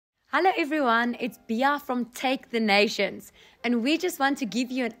Hello everyone, it's Bia from Take the Nations, and we just want to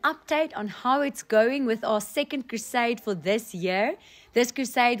give you an update on how it's going with our second crusade for this year. This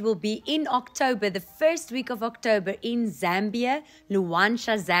crusade will be in October, the first week of October in Zambia,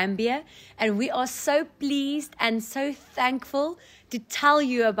 Luanshya, Zambia, and we are so pleased and so thankful to tell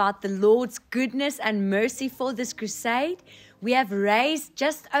you about the Lord's goodness and mercy for this crusade. We have raised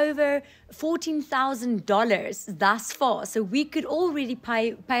just over $14,000 thus far. So we could already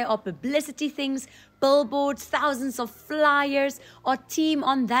pay our publicity things, billboards, thousands of flyers, our team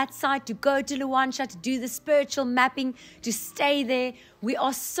on that side to go to Luanshya to do the spiritual mapping, to stay there. We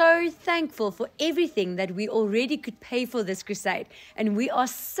are so thankful for everything that we already could pay for this crusade. And we are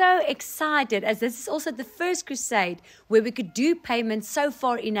so excited, as this is also the first crusade where we could do payments so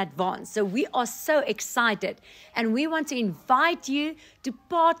far in advance. So we are so excited. And we want to invite you to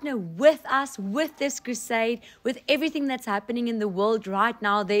partner with us with this crusade, with everything that's happening in the world right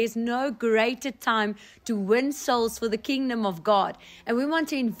now. There is no greater time to win souls for the kingdom of God. And we want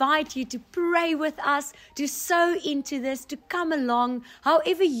to invite you to pray with us, to sow into this, to come along.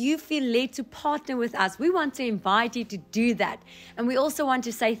 However you feel led to partner with us, we want to invite you to do that. And we also want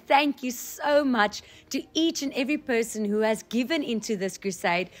to say thank you so much to each and every person who has given into this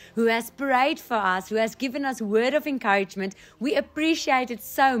crusade, who has prayed for us, who has given us word of encouragement. We appreciate it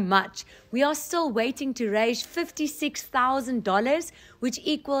so much. We are still waiting to raise $56,000, which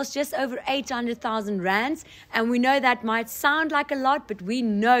equals just over 800,000 rands. And we know that might sound like a lot, but we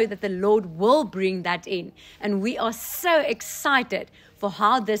know that the Lord will bring that in. And we are so excited for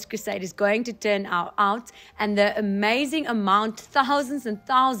how this crusade is going to turn out and the amazing amount, thousands and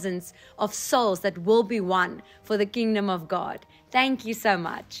thousands of souls that will be won for the kingdom of God. Thank you so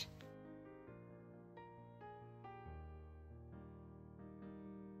much.